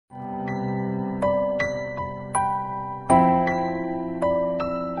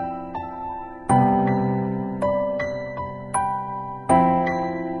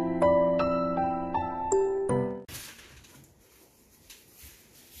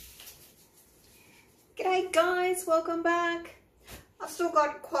Hey guys, welcome back. I've still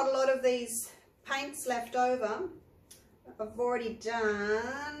got quite a lot of these paints left over. I've already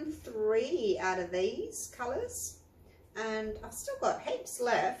done 3 out of these colours and I've still got heaps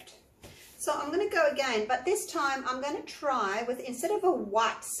left. So I'm going to go again, but this time I'm going to try with, instead of a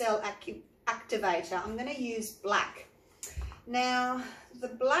white cell activator, I'm going to use black. Now the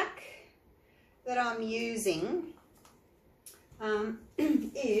black that I'm using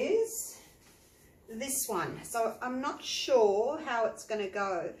is this one, so I'm not sure how it's going to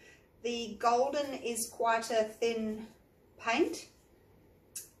go. The golden is quite a thin paint,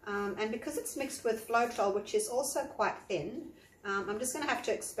 and because it's mixed with Floetrol, which is also quite thin, I'm just going to have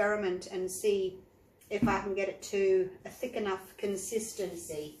to experiment and see if I can get it to a thick enough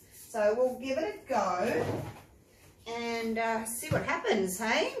consistency. So we'll give it a go and see what happens,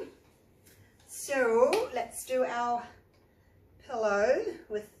 hey? So let's do our pillow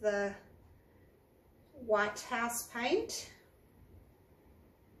with the white house paint.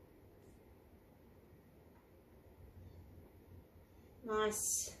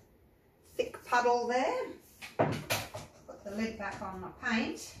 Nice thick puddle there. Put the lid back on my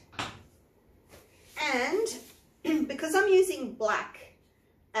paint. And because I'm using black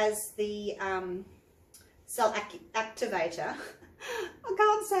as the cell activator, I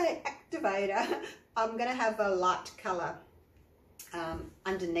can't say activator, I'm going to have a light colour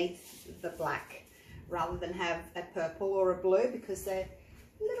underneath the black, rather than have a purple or a blue, because they're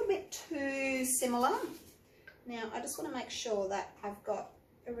a little bit too similar. Now I just want to make sure that I've got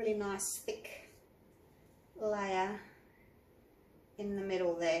a really nice thick layer in the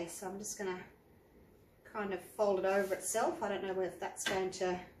middle there, so I'm just going to kind of fold it over itself. I don't know if that's going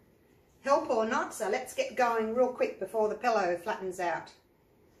to help or not, so let's get going real quick before the pillow flattens out.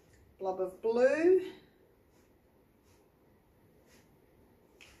 Blob of blue.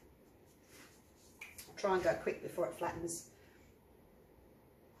 Try and go quick before it flattens.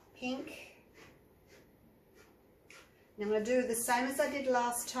 Pink. Now I'm going to do the same as I did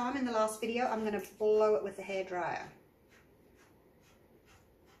last time in the last video. I'm going to blow it with the hairdryer.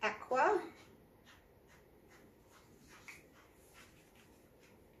 Aqua.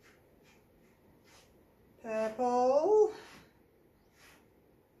 Purple.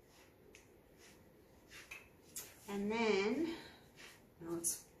 And then, oh,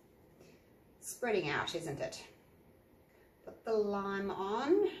 it's spreading out, isn't it? Put the lime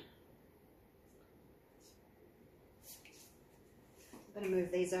on. I'm going to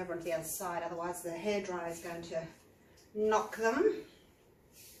move these over onto the other side, otherwise the hairdryer is going to knock them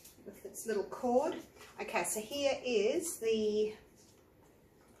with its little cord. Okay, so here is the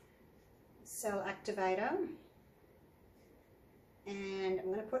cell activator, and I'm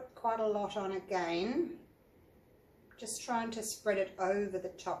going to put quite a lot on again, just trying to spread it over the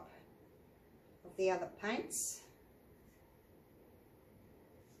top of the other paints.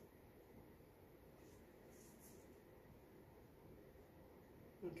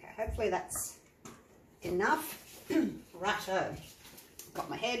 Okay, hopefully that's enough. Righto, got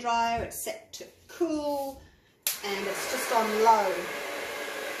my hairdryer, it's set to cool, and it's just on low.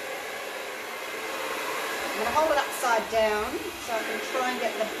 I'm going to hold it upside down so I can try and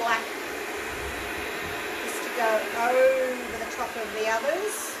get the black just to go over the top of the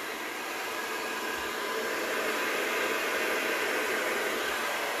others.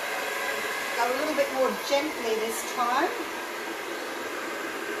 Go a little bit more gently this time.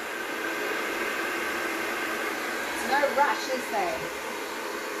 There's no rush, is there?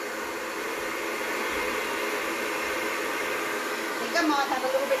 I think I might have a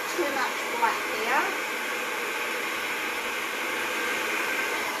little bit too much black here.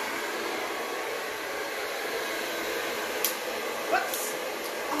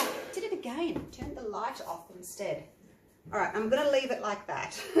 Again, turn the light off instead. Alright, I'm going to leave it like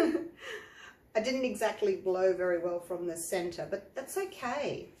that. I didn't exactly blow very well from the center, but that's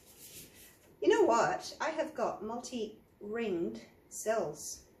okay. You know what? I have got multi-ringed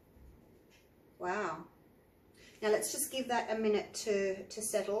cells. Wow. Now let's just give that a minute to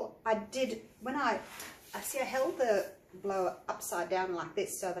settle. I did, when I held the blower upside down like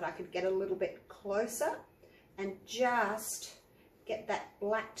this so that I could get a little bit closer and just get that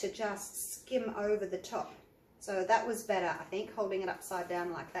black to just skim over the top. So that was better, I think, holding it upside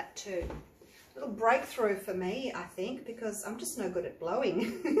down like that too. A little breakthrough for me, I think, because I'm just no good at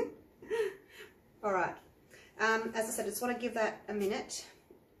blowing. All right, as I said, I just want to give that a minute.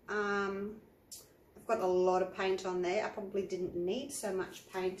 I've got a lot of paint on there. I probably didn't need so much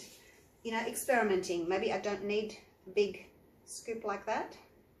paint. You know, experimenting. Maybe I don't need a big scoop like that,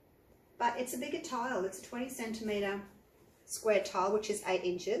 but it's a bigger tile. It's a 20 centimeter square tile, which is 8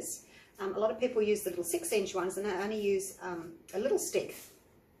 inches. A lot of people use the little 6-inch ones, and they only use a little stick.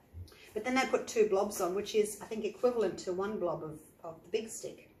 But then they put 2 blobs on, which is, I think, equivalent to 1 blob of the big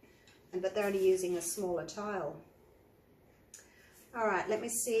stick. But they're only using a smaller tile. All right, let me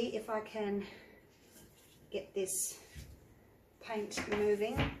see if I can get this paint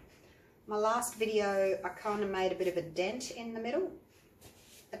moving. My last video, I kind of made a bit of a dent in the middle.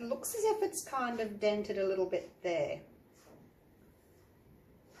 It looks as if it's kind of dented a little bit there.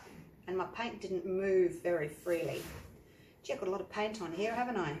 And my paint didn't move very freely. Gee, I've got a lot of paint on here,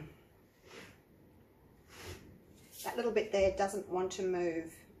 haven't I? That little bit there doesn't want to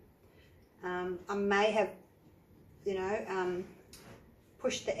move. I may have, you know,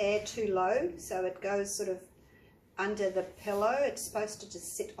 pushed the air too low, so it goes sort of under the pillow. It's supposed to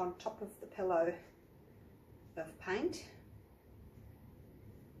just sit on top of the pillow of paint.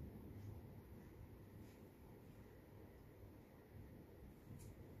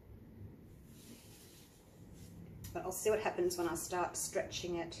 But I'll see what happens when I start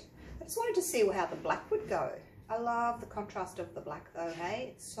stretching it. I just wanted to see how the black would go. I love the contrast of the black though,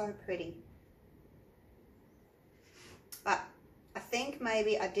 hey? It's so pretty. But I think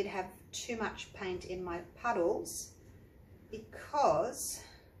maybe I did have too much paint in my puddles because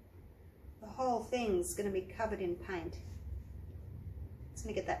the whole thing's going to be covered in paint. Just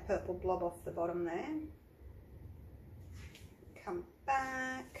going to get that purple blob off the bottom there. Come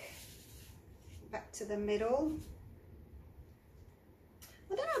back to the middle.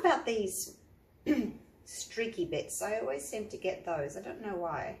 I don't know about these streaky bits. I always seem to get those. I don't know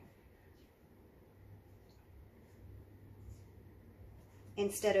why.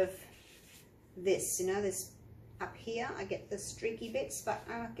 Instead of this, you know, this up here, I get the streaky bits, but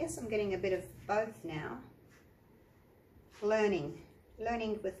I guess I'm getting a bit of both now. Learning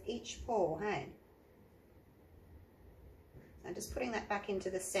with each pour, hey? So just putting that back into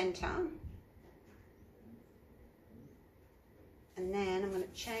the center. And then I'm going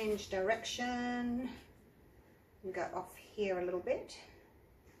to change direction and go off here a little bit.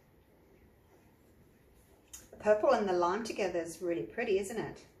 The purple and the lime together is really pretty, isn't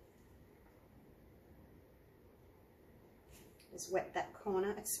it? Just wet that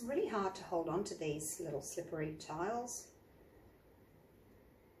corner. It's really hard to hold on to these little slippery tiles.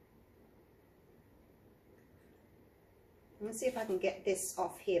 Let's see if I can get this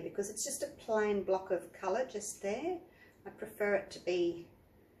off here, because it's just a plain block of colour just there. I prefer it to be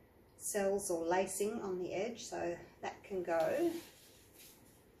cells or lacing on the edge, so that can go.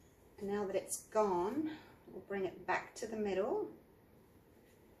 And now that it's gone, we'll bring it back to the middle.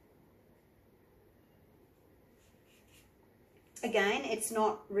 Again, it's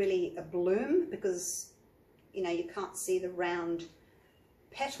not really a bloom because, you know, you can't see the round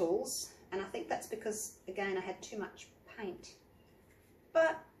petals, and I think that's because, again, I had too much paint.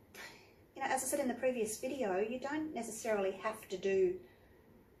 But you know, as I said in the previous video, you don't necessarily have to do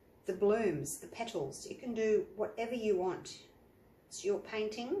the blooms, the petals. You can do whatever you want. It's your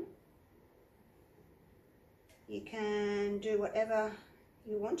painting. You can do whatever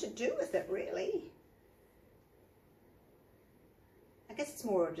you want to do with it, really. I guess it's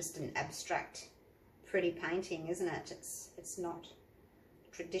more of just an abstract, pretty painting, isn't it? It's not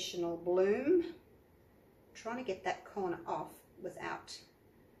traditional bloom. I'm trying to get that corner off without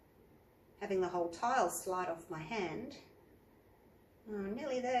having the whole tile slide off my hand. Oh,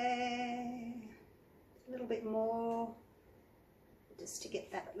 nearly there. A little bit more, just to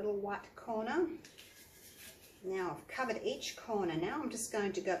get that little white corner. Now I've covered each corner. Now I'm just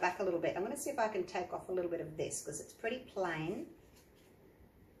going to go back a little bit. I'm going to see if I can take off a little bit of this because it's pretty plain.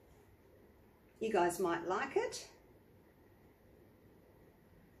 You guys might like it,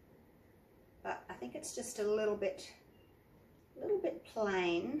 but I think it's just a little bit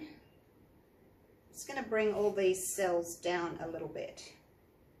plain. It's going to bring all these cells down a little bit.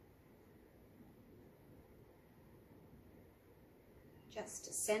 Just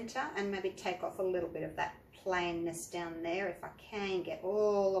to center, and maybe take off a little bit of that plainness down there if I can get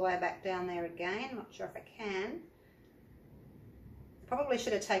all the way back down there again. I'm not sure if I can. Probably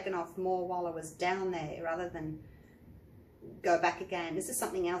should have taken off more while I was down there rather than go back again. This is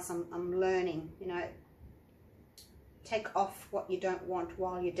something else I'm learning, you know. Take off what you don't want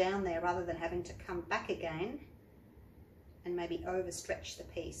while you're down there rather than having to come back again and maybe overstretch the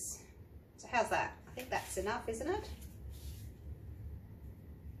piece. So how's that? I think that's enough, isn't it?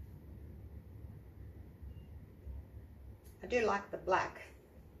 I do like the black.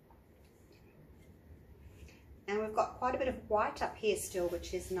 And we've got quite a bit of white up here still,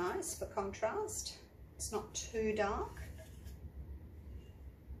 which is nice for contrast. It's not too dark.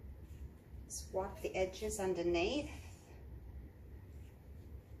 Just wipe the edges underneath.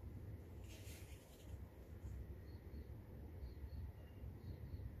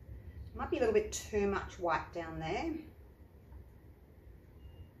 Might be a little bit too much white down there.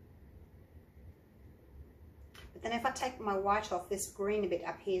 But then if I take my white off, this green bit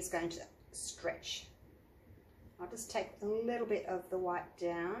up here is going to stretch. I'll just take a little bit of the white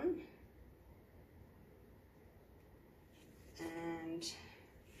down. And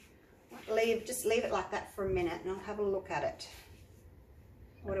just leave it like that for a minute and I'll have a look at it.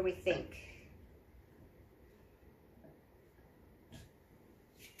 What do we think?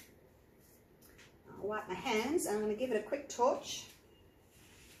 I'll wipe my hands and I'm going to give it a quick torch.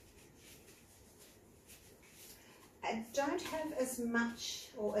 I don't have as much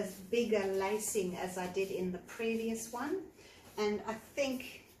or as big a lacing as I did in the previous one, and I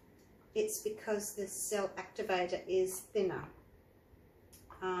think it's because the cell activator is thinner.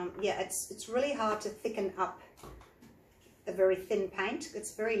 Yeah, it's really hard to thicken up a very thin paint.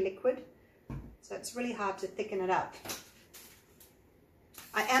 It's very liquid, so it's really hard to thicken it up.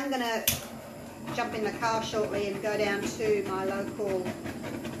 I am going to jump in the car shortly and go down to my local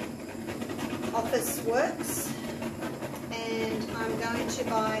Office Works, and I'm going to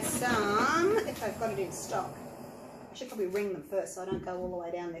buy some, if I've got it in stock. I should probably ring them first so I don't go all the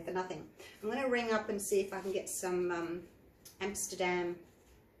way down there for nothing. I'm going to ring up and see if I can get some Amsterdam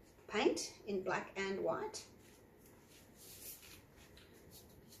paint in black and white,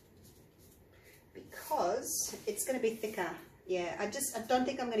 because it's going to be thicker. Yeah, I don't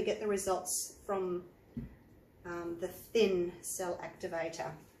think I'm going to get the results from the thin cell activator.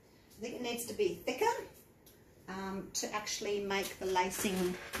 I think it needs to be thicker to actually make the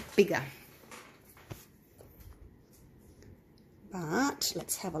lacing bigger. But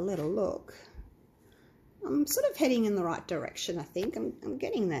let's have a little look. I'm sort of heading in the right direction, I think. I'm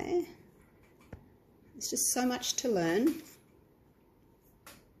getting there. It's just so much to learn.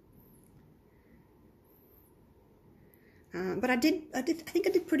 But I think I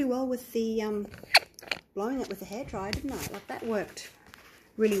did pretty well with the blowing it with the hairdryer, didn't I? Like, that worked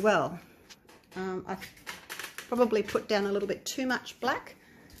really well. I probably put down a little bit too much black,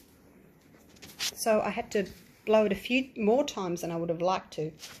 so I had to blow it a few more times than I would have liked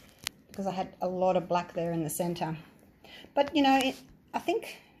to, because I had a lot of black there in the center. But you know, I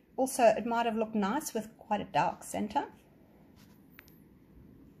think also it might have looked nice with quite a dark center.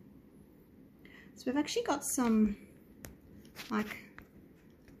 So we've actually got some like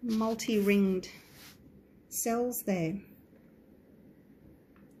multi-ringed cells there,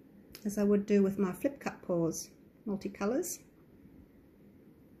 as I would do with my flip cut paws, multicolors.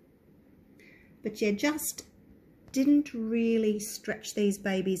 But yeah, just didn't really stretch these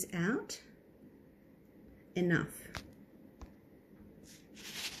babies out enough.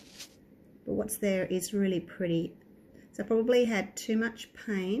 But what's there is really pretty. So I probably had too much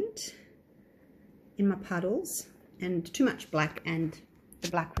paint in my puddles and too much black, and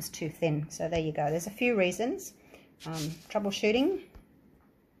the black was too thin. So there you go. There's a few reasons. Troubleshooting.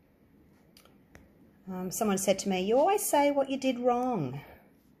 Someone said to me, you always say what you did wrong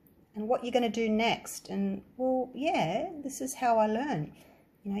and what you're going to do next. And well, yeah, this is how I learn.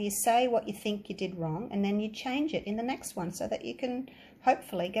 You know, you say what you think you did wrong and then you change it in the next one so that you can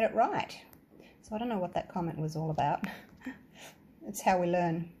hopefully get it right. So I don't know what that comment was all about. It's how we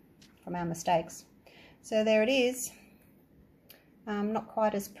learn from our mistakes. So there it is. Not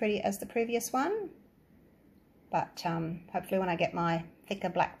quite as pretty as the previous one, but hopefully when I get my thicker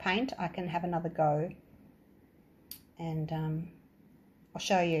black paint I can have another go, and I'll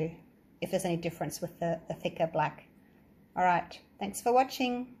show you if there's any difference with the thicker black. Alright, thanks for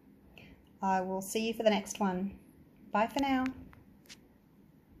watching. I will see you for the next one. Bye for now.